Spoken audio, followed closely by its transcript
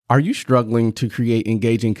Are you struggling to create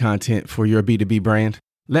engaging content for your B2B brand?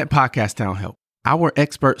 Let Podcast Town help. Our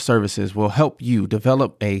expert services will help you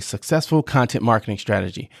develop a successful content marketing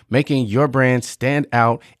strategy, making your brand stand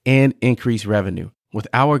out and increase revenue. With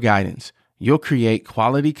our guidance, you'll create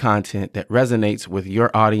quality content that resonates with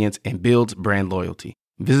your audience and builds brand loyalty.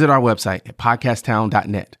 Visit our website at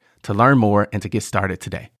podcasttown.net to learn more and to get started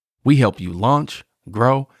today. We help you launch,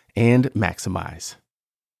 grow, and maximize.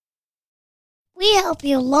 We help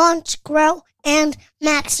you launch, grow, and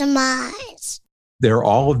maximize. There are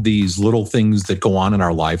all of these little things that go on in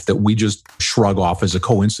our life that we just shrug off as a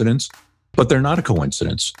coincidence, but they're not a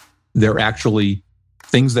coincidence. They're actually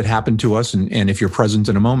things that happen to us. And if you're present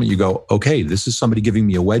in a moment, you go, okay, this is somebody giving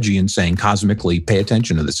me a wedgie and saying cosmically, pay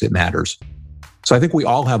attention to this, it matters. So I think we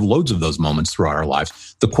all have loads of those moments throughout our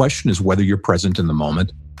lives. The question is whether you're present in the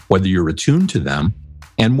moment, whether you're attuned to them,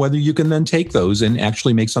 and whether you can then take those and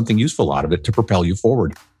actually make something useful out of it to propel you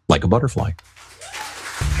forward like a butterfly.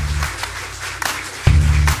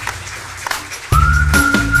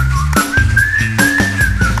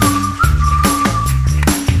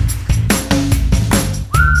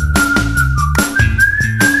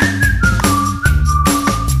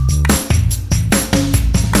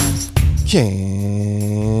 Can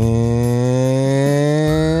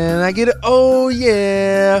I get it? Oh,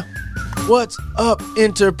 yeah. What's up,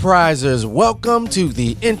 Enterprisers? Welcome to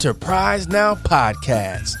the Enterprise Now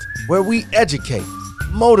podcast, where we educate,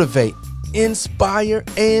 motivate, inspire,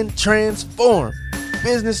 and transform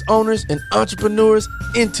business owners and entrepreneurs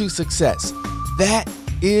into success. That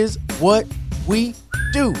is what we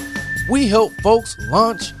do. We help folks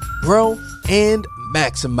launch, grow, and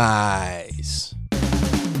maximize.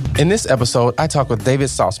 In this episode, I talk with David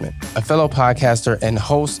Saltzman, a fellow podcaster and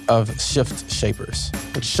host of Shift Shapers,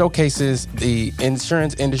 which showcases the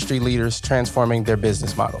insurance industry leaders transforming their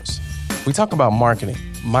business models. We talk about marketing,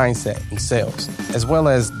 mindset, and sales, as well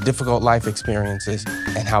as difficult life experiences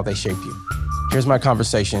and how they shape you. Here's my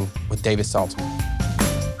conversation with David Saltzman.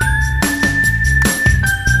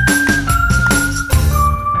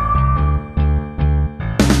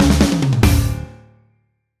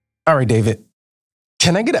 All right, David.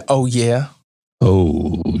 Can I get an oh yeah?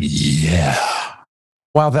 Oh yeah.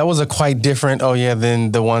 Wow, that was a quite different oh yeah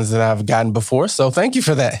than the ones that I've gotten before. So thank you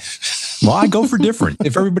for that. Well, I go for different.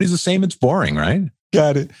 If everybody's the same, it's boring, right?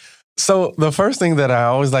 Got it. So the first thing that I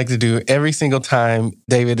always like to do every single time,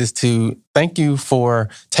 David, is to thank you for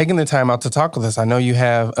taking the time out to talk with us. I know you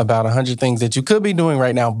have about 100 things that you could be doing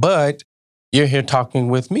right now, but you're here talking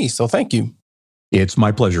with me. So thank you. It's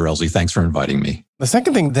my pleasure, Elsie. Thanks for inviting me. The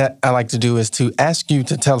second thing that I like to do is to ask you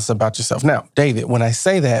to tell us about yourself. Now, David, when I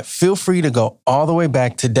say that, feel free to go all the way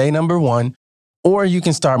back to day number 1, or you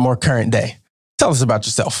can start more current day. Tell us about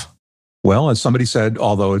yourself. Well, as somebody said,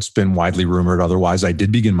 although it's been widely rumored otherwise, I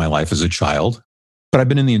did begin my life as a child, but I've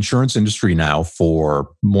been in the insurance industry now for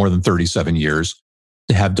more than 37 years.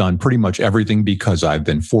 Have done pretty much everything because I've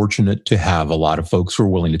been fortunate to have a lot of folks who are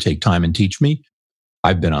willing to take time and teach me.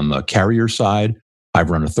 I've been on the carrier side. I've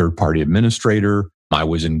run a third-party administrator. I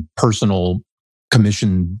was in personal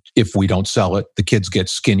commission. If we don't sell it, the kids get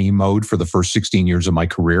skinny mode for the first 16 years of my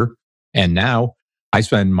career. And now I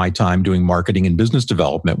spend my time doing marketing and business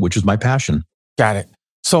development, which is my passion. Got it.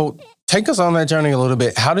 So take us on that journey a little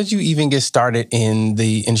bit. How did you even get started in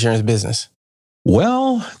the insurance business?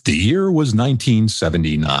 Well, the year was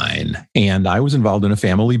 1979, and I was involved in a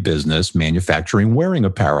family business manufacturing wearing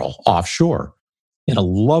apparel offshore in a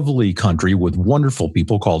lovely country with wonderful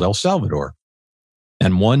people called El Salvador.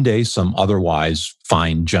 And one day, some otherwise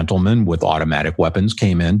fine gentlemen with automatic weapons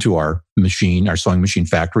came into our sewing machine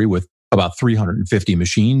factory with about 350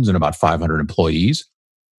 machines and about 500 employees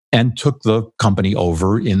and took the company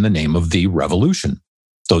over in the name of the revolution.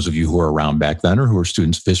 Those of you who are around back then or who are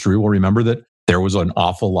students of history will remember that there was an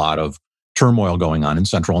awful lot of turmoil going on in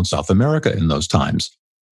Central and South America in those times.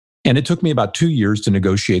 And it took me about 2 years to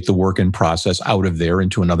negotiate the work in process out of there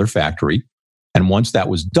into another factory. And once that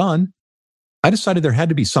was done, I decided there had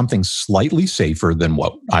to be something slightly safer than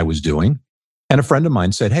what I was doing. And a friend of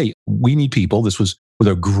mine said, hey, we need people. This was with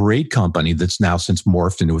a great company that's now since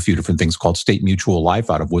morphed into a few different things called State Mutual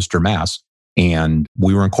Life out of Worcester, Mass. And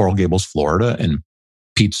we were in Coral Gables, Florida. And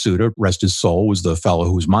Pete Suda, rest his soul, was the fellow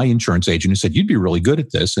who was my insurance agent who said, you'd be really good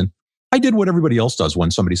at this. And I did what everybody else does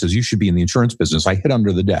when somebody says, you should be in the insurance business. I hid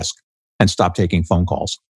under the desk and stopped taking phone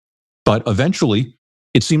calls. But eventually,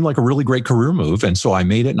 it seemed like a really great career move. And so I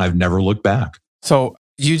made it and I've never looked back. So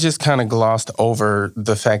you just kind of glossed over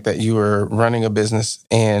the fact that you were running a business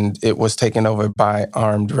and it was taken over by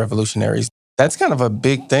armed revolutionaries. That's kind of a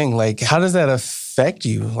big thing. Like, how does that affect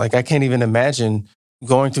you? Like, I can't even imagine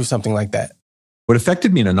going through something like that. But it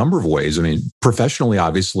affected me in a number of ways. I mean, professionally,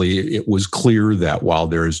 obviously, it was clear that while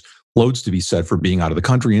there's loads to be said for being out of the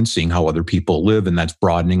country and seeing how other people live, and that's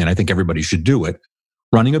broadening, and I think everybody should do it,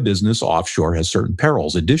 running a business offshore has certain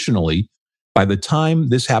perils. Additionally, by the time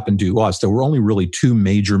this happened to us, there were only really two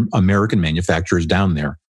major American manufacturers down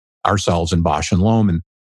there, ourselves and Bosch and Lomb. And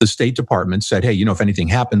the State Department said, hey, if anything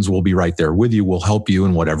happens, we'll be right there with you. We'll help you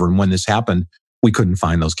and whatever. And when this happened, we couldn't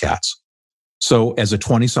find those cats. So as a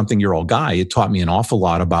 20-something-year-old guy, it taught me an awful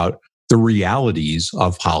lot about the realities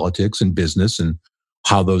of politics and business and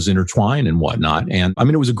how those intertwine and whatnot. And I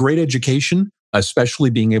mean, it was a great education,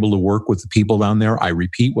 especially being able to work with the people down there. I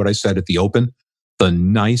repeat what I said at the open, the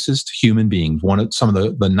nicest human beings, some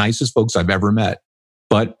of the nicest folks I've ever met.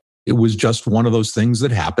 But it was just one of those things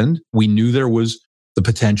that happened. We knew there was the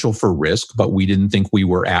potential for risk, but we didn't think we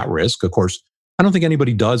were at risk. Of course, I don't think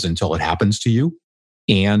anybody does until it happens to you.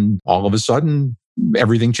 And all of a sudden,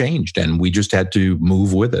 everything changed and we just had to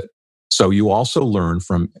move with it. So you also learn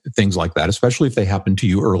from things like that, especially if they happen to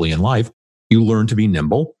you early in life. You learn to be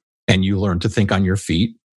nimble and you learn to think on your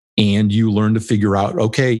feet and you learn to figure out,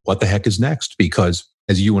 okay, what the heck is next? Because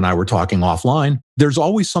as you and I were talking offline, there's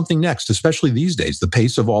always something next, especially these days. The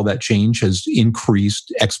pace of all that change has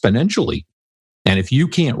increased exponentially. And if you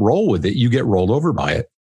can't roll with it, you get rolled over by it.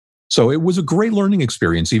 So it was a great learning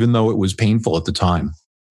experience, even though it was painful at the time.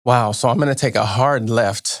 Wow. So I'm going to take a hard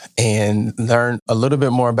left and learn a little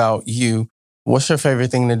bit more about you. What's your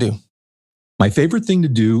favorite thing to do? My favorite thing to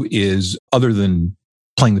do is, other than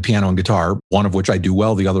playing the piano and guitar, one of which I do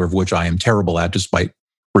well, the other of which I am terrible at despite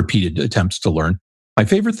repeated attempts to learn. My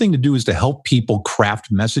favorite thing to do is to help people craft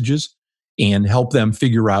messages and help them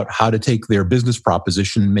figure out how to take their business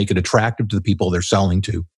proposition and make it attractive to the people they're selling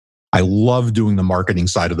to. I love doing the marketing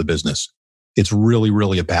side of the business. It's really,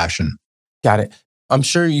 really a passion. Got it. I'm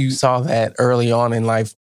sure you saw that early on in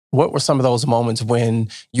life. What were some of those moments when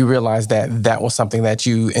you realized that that was something that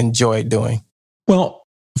you enjoyed doing? Well,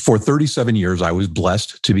 for 37 years, I was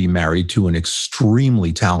blessed to be married to an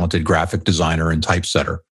extremely talented graphic designer and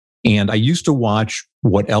typesetter. And I used to watch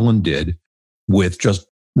what Ellen did with just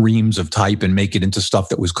reams of type and make it into stuff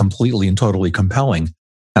that was completely and totally compelling.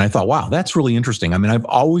 And I thought, wow, that's really interesting. I mean, I've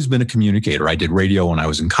always been a communicator. I did radio when I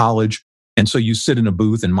was in college. And so you sit in a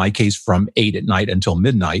booth, in my case, from 8 at night until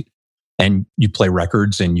midnight, and you play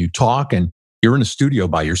records and you talk and you're in a studio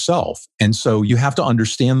by yourself. And so you have to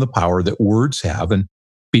understand the power that words have. And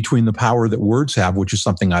between the power that words have, which is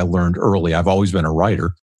something I learned early, I've always been a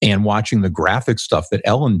writer, and watching the graphic stuff that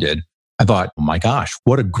Ellen did, I thought, oh my gosh,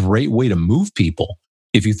 what a great way to move people.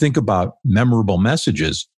 If you think about memorable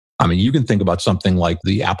messages, I mean, you can think about something like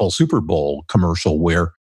the Apple Super Bowl commercial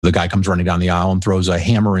where the guy comes running down the aisle and throws a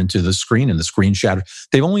hammer into the screen and the screen shatters.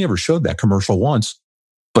 They've only ever showed that commercial once,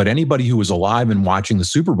 but anybody who was alive and watching the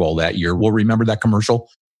Super Bowl that year will remember that commercial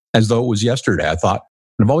as though it was yesterday. And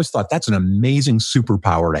I've always thought that's an amazing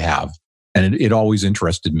superpower to have. And it always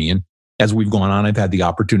interested me. And as we've gone on, I've had the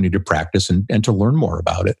opportunity to practice and to learn more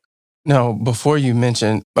about it. Now, before you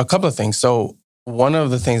mention a couple of things. So one of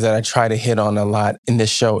the things that I try to hit on a lot in this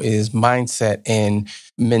show is mindset and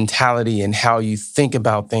mentality and how you think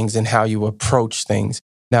about things and how you approach things.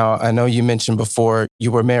 Now, I know you mentioned before you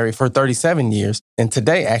were married for 37 years. And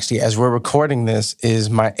today, actually, as we're recording this, is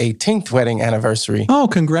my 18th wedding anniversary. Oh,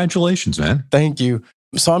 congratulations, man. Thank you.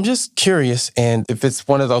 So I'm just curious, and if it's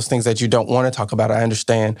one of those things that you don't want to talk about, I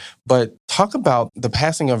understand. But talk about the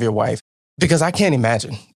passing of your wife, because I can't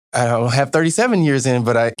imagine. I don't have 37 years in,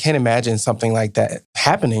 but I can't imagine something like that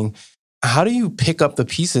happening. How do you pick up the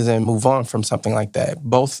pieces and move on from something like that,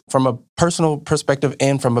 both from a personal perspective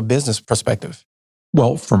and from a business perspective?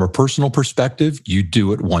 Well, from a personal perspective, you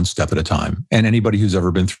do it one step at a time. And anybody who's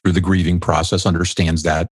ever been through the grieving process understands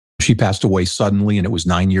that. She passed away suddenly, and it was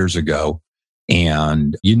 9 years ago.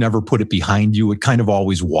 And you never put it behind you. It kind of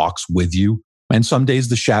always walks with you. And some days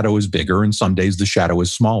the shadow is bigger and some days the shadow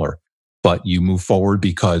is smaller. But you move forward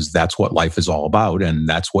because that's what life is all about. And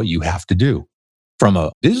that's what you have to do. From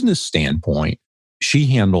a business standpoint, she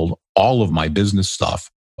handled all of my business stuff,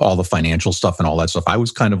 all the financial stuff and all that stuff. I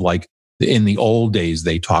was kind of like, in the old days,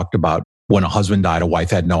 they talked about when a husband died, a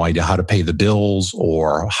wife had no idea how to pay the bills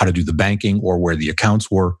or how to do the banking or where the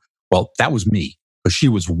accounts were. Well, that was me. But she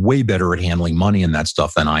was way better at handling money and that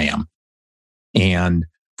stuff than I am. And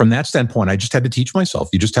from that standpoint, I just had to teach myself.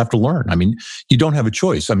 You just have to learn. I mean, you don't have a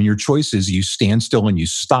choice. I mean, your choice is you stand still and you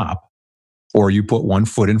stop, or you put one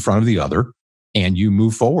foot in front of the other and you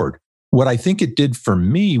move forward. What I think it did for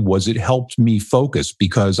me was it helped me focus,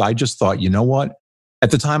 because I just thought, you know what?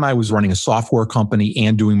 At the time, I was running a software company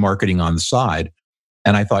and doing marketing on the side.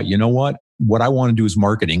 And I thought, you know what? What I want to do is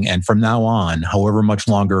marketing. And from now on, however much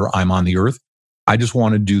longer I'm on the earth, I just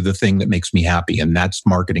want to do the thing that makes me happy, and that's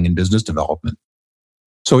marketing and business development.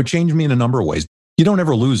 So it changed me in a number of ways. You don't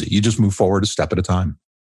ever lose it. You just move forward a step at a time.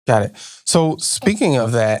 Got it. So speaking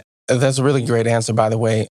of that, that's a really great answer, by the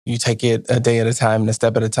way. You take it a day at a time and a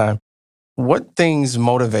step at a time. What things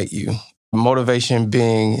motivate you? Motivation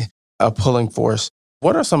being a pulling force.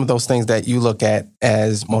 What are some of those things that you look at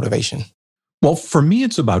as motivation? Well, for me,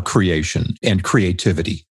 it's about creation and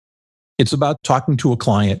creativity. It's about talking to a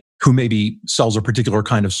client who maybe sells a particular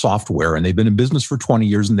kind of software and they've been in business for 20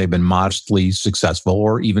 years and they've been modestly successful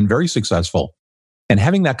or even very successful. And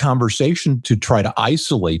having that conversation to try to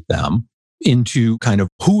isolate them into kind of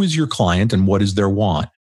who is your client and what is their want.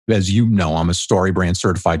 As you know, I'm a StoryBrand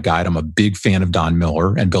certified guide. I'm a big fan of Don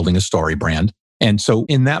Miller and building a story brand. And so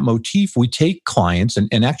in that motif, we take clients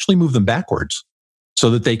and actually move them backwards so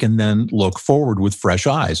that they can then look forward with fresh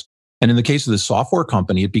eyes. And in the case of the software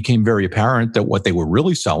company, it became very apparent that what they were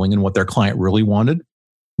really selling and what their client really wanted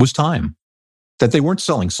was time. That they weren't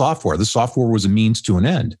selling software. The software was a means to an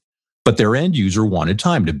end. But their end user wanted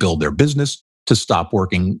time to build their business, to stop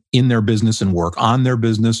working in their business and work on their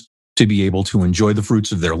business, to be able to enjoy the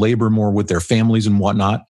fruits of their labor more with their families and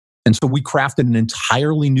whatnot. And so we crafted an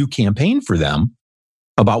entirely new campaign for them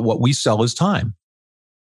about what we sell as time.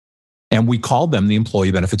 And we called them the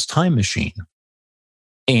Employee Benefits Time Machine.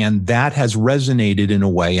 And that has resonated in a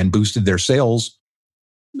way and boosted their sales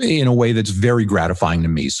in a way that's very gratifying to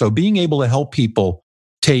me. So being able to help people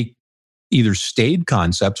take either staid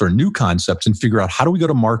concepts or new concepts and figure out how do we go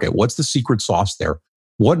to market? What's the secret sauce there?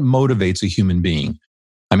 What motivates a human being?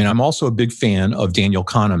 I mean, I'm also a big fan of Daniel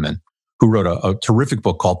Kahneman, who wrote a terrific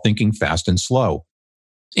book called Thinking Fast and Slow.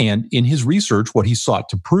 And in his research, what he sought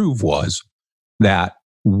to prove was that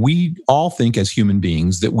we all think as human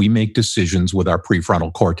beings that we make decisions with our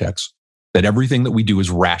prefrontal cortex, that everything that we do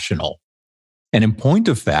is rational. And in point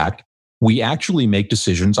of fact, we actually make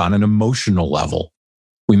decisions on an emotional level.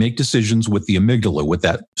 We make decisions with the amygdala, with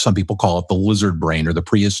that, some people call it the lizard brain or the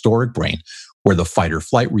prehistoric brain, where the fight or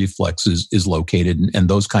flight reflex is located and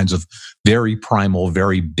those kinds of very primal,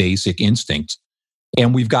 very basic instincts.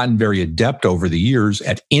 And we've gotten very adept over the years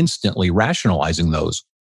at instantly rationalizing those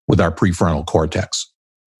with our prefrontal cortex.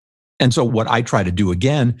 And so what I try to do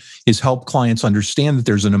again is help clients understand that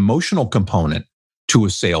there's an emotional component to a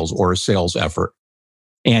sales or a sales effort.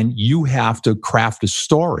 And you have to craft a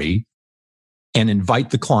story and invite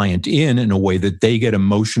the client in a way that they get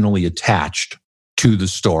emotionally attached to the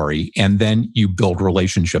story. And then you build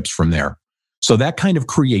relationships from there. So that kind of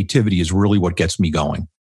creativity is really what gets me going.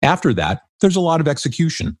 After that, there's a lot of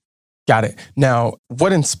execution. Got it. Now,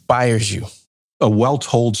 what inspires you? A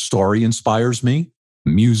well-told story inspires me.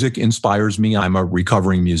 Music inspires me. I'm a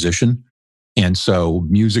recovering musician. And so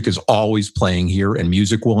music is always playing here and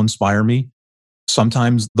music will inspire me.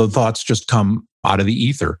 Sometimes the thoughts just come out of the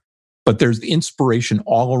ether, but there's inspiration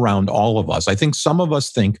all around all of us. I think some of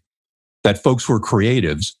us think that folks who are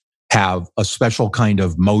creatives have a special kind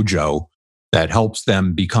of mojo that helps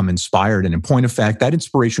them become inspired. And in point of fact, that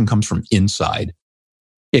inspiration comes from inside.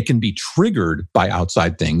 It can be triggered by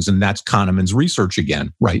outside things. And that's Kahneman's research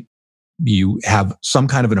again, right? You have some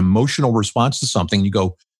kind of an emotional response to something. You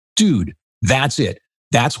go, dude, that's it.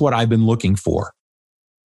 That's what I've been looking for.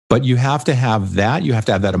 But you have to have that. You have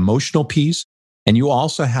to have that emotional piece. And you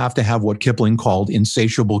also have to have what Kipling called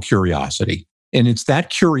insatiable curiosity. And it's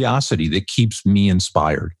that curiosity that keeps me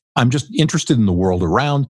inspired. I'm just interested in the world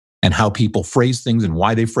around and how people phrase things and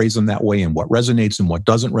why they phrase them that way and what resonates and what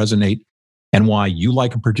doesn't resonate and why you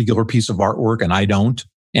like a particular piece of artwork and I don't.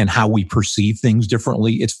 And how we perceive things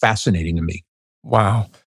differently. It's fascinating to me. Wow.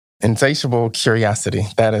 Insatiable curiosity.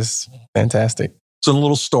 That is fantastic. So a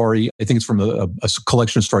little story, I think it's from a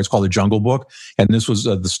collection of stories called The Jungle Book. And this was,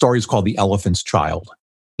 the story is called The Elephant's Child.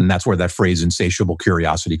 And that's where that phrase insatiable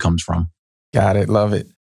curiosity comes from. Got it. Love it.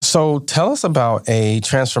 So tell us about a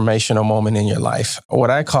transformational moment in your life, what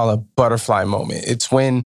I call a butterfly moment. It's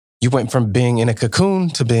when you went from being in a cocoon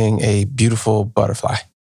to being a beautiful butterfly.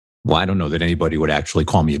 Well, I don't know that anybody would actually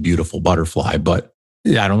call me a beautiful butterfly, but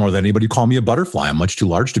I don't know that anybody would call me a butterfly. I'm much too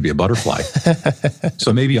large to be a butterfly.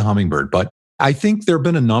 So maybe a hummingbird, but I think there have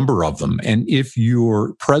been a number of them. And if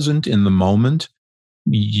you're present in the moment,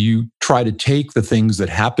 you try to take the things that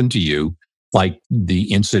happen to you, like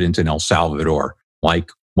the incident in El Salvador,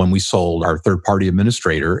 like when we sold our third-party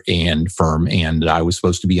administrator and firm, and I was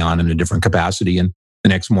supposed to be on in a different capacity. And the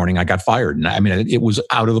next morning I got fired. And I mean, it was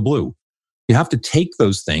out of the blue. You have to take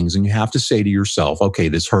those things and you have to say to yourself, okay,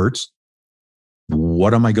 this hurts.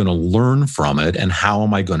 What am I going to learn from it? And how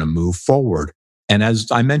am I going to move forward? And as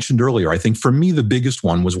I mentioned earlier, I think for me, the biggest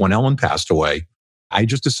one was when Ellen passed away. I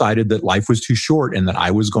just decided that life was too short and that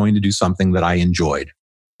I was going to do something that I enjoyed.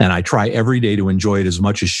 And I try every day to enjoy it as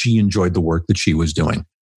much as she enjoyed the work that she was doing.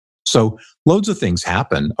 So loads of things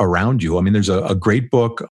happen around you. I mean, there's a great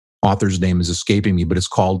book, author's name is escaping me, but it's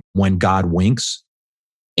called When God Winks.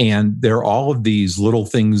 And there are all of these little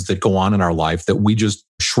things that go on in our life that we just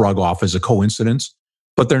shrug off as a coincidence,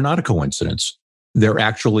 but they're not a coincidence. They're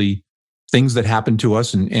actually things that happen to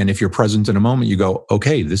us. And if you're present in a moment, you go,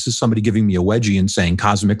 okay, this is somebody giving me a wedgie and saying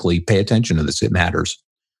cosmically, pay attention to this, it matters.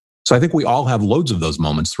 So I think we all have loads of those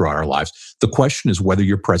moments throughout our lives. The question is whether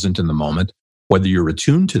you're present in the moment, whether you're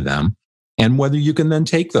attuned to them, and whether you can then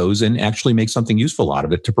take those and actually make something useful out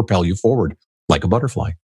of it to propel you forward like a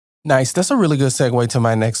butterfly. Nice. That's a really good segue to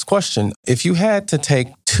my next question. If you had to take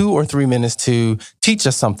 2 or 3 minutes to teach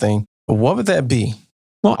us something, what would that be?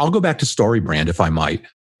 Well, I'll go back to StoryBrand if I might.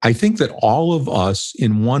 I think that all of us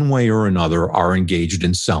in one way or another are engaged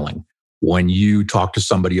in selling. When you talk to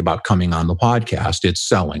somebody about coming on the podcast, it's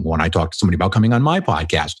selling. When I talk to somebody about coming on my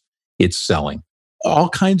podcast, it's selling. All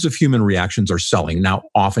kinds of human reactions are selling. Now,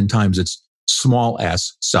 oftentimes it's small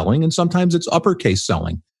s selling, and sometimes it's uppercase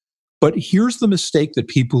selling. But here's the mistake that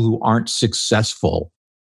people who aren't successful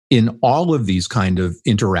in all of these kind of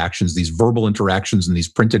interactions, these verbal interactions and these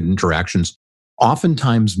printed interactions,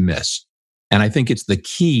 oftentimes miss. And I think it's the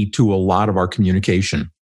key to a lot of our communication.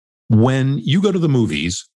 When you go to the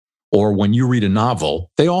movies or when you read a novel,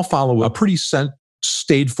 they all follow a pretty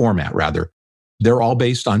staid format, rather. They're all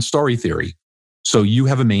based on story theory. So you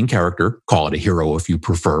have a main character, call it a hero if you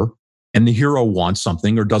prefer, and the hero wants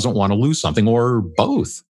something or doesn't want to lose something or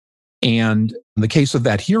both. And in the case of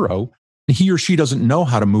that hero, he or she doesn't know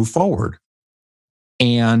how to move forward.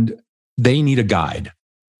 And they need a guide.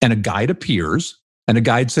 And a guide appears, and a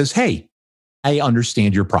guide says, hey, I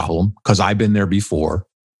understand your problem because I've been there before.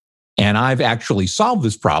 And I've actually solved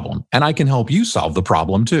this problem, and I can help you solve the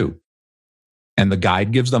problem too. And the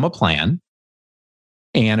guide gives them a plan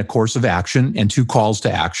and a course of action and 2 calls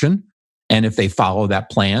to action. And if they follow that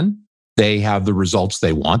plan, they have the results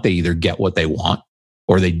they want. They either get what they want,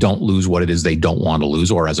 or they don't lose what it is they don't want to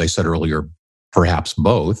lose, or as I said earlier, perhaps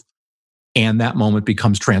both. And that moment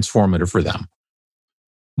becomes transformative for them.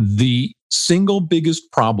 The single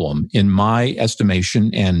biggest problem in my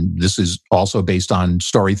estimation, and this is also based on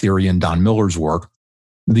story theory and Don Miller's work,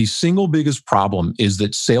 the single biggest problem is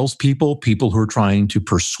that salespeople, people who are trying to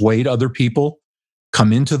persuade other people,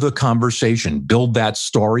 come into the conversation, build that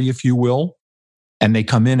story, if you will, and they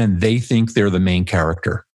come in and they think they're the main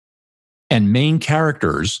character. And main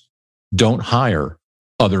characters don't hire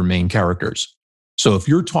other main characters. So if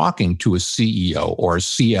you're talking to a CEO or a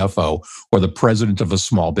CFO or the president of a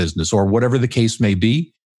small business or whatever the case may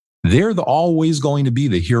be, they're always going to be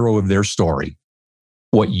the hero of their story.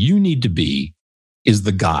 What you need to be is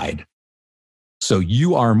the guide. So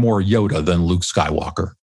you are more Yoda than Luke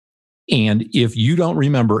Skywalker. And if you don't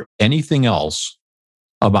remember anything else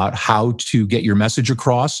about how to get your message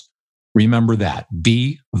across, remember that.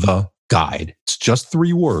 Be the guide. It's just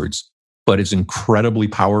 3 words, but it's incredibly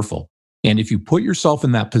powerful. And if you put yourself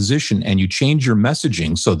in that position and you change your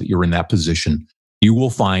messaging so that you're in that position, you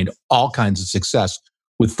will find all kinds of success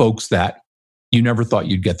with folks that you never thought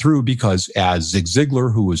you'd get through, because as Zig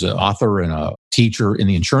Ziglar, who was an author and a teacher in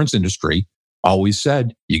the insurance industry, always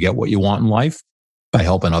said, you get what you want in life by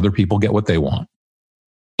helping other people get what they want.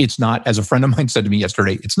 It's not, as a friend of mine said to me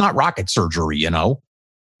yesterday, it's not rocket surgery, and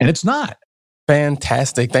it's not.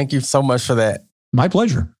 Fantastic. Thank you so much for that. My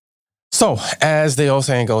pleasure. So, as the old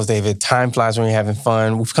saying goes, David, time flies when you're having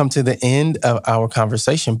fun. We've come to the end of our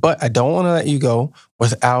conversation, but I don't want to let you go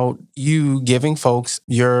without you giving folks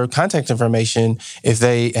your contact information if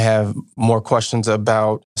they have more questions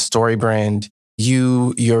about StoryBrand,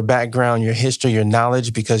 your background, your history, your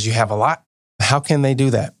knowledge, because you have a lot. How can they do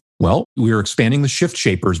that? Well, we are expanding the Shift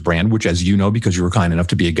Shapers brand, which, as you know, because you were kind enough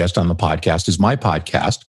to be a guest on the podcast, is my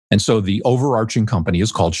podcast. And so the overarching company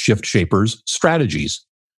is called Shift Shapers Strategies.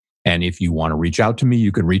 And if you want to reach out to me,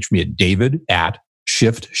 you can reach me at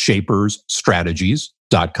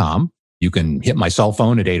david@shiftshapersstrategies.com. You can hit my cell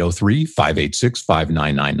phone at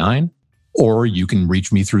 803-586-5999. Or you can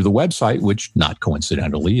reach me through the website, which not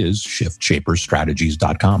coincidentally is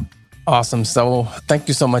shiftshapersstrategies.com. Awesome. So thank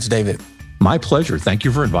you so much, David. My pleasure. Thank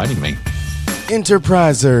you for inviting me.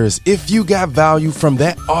 Enterprisers, if you got value from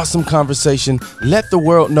that awesome conversation, let the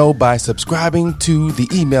world know by subscribing to the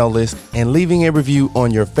email list and leaving a review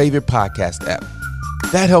on your favorite podcast app.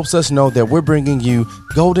 That helps us know that we're bringing you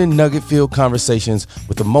golden nugget-filled conversations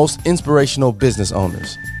with the most inspirational business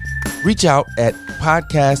owners. Reach out at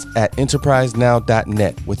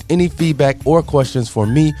podcast@enterprisenow.net with any feedback or questions for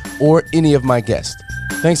me or any of my guests.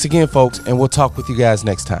 Thanks again, folks, and we'll talk with you guys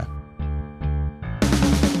next time.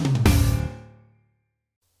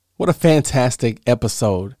 What a fantastic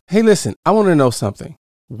episode. Hey, listen, I want to know something.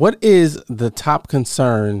 What is the top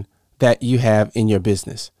concern that you have in your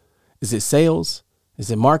business? Is it sales?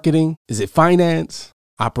 Is it marketing? Is it finance?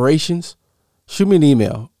 Operations? Shoot me an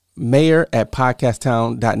email,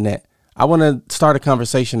 mayor@podcasttown.net. I want to start a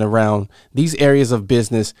conversation around these areas of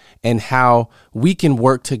business and how we can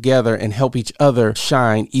work together and help each other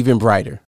shine even brighter.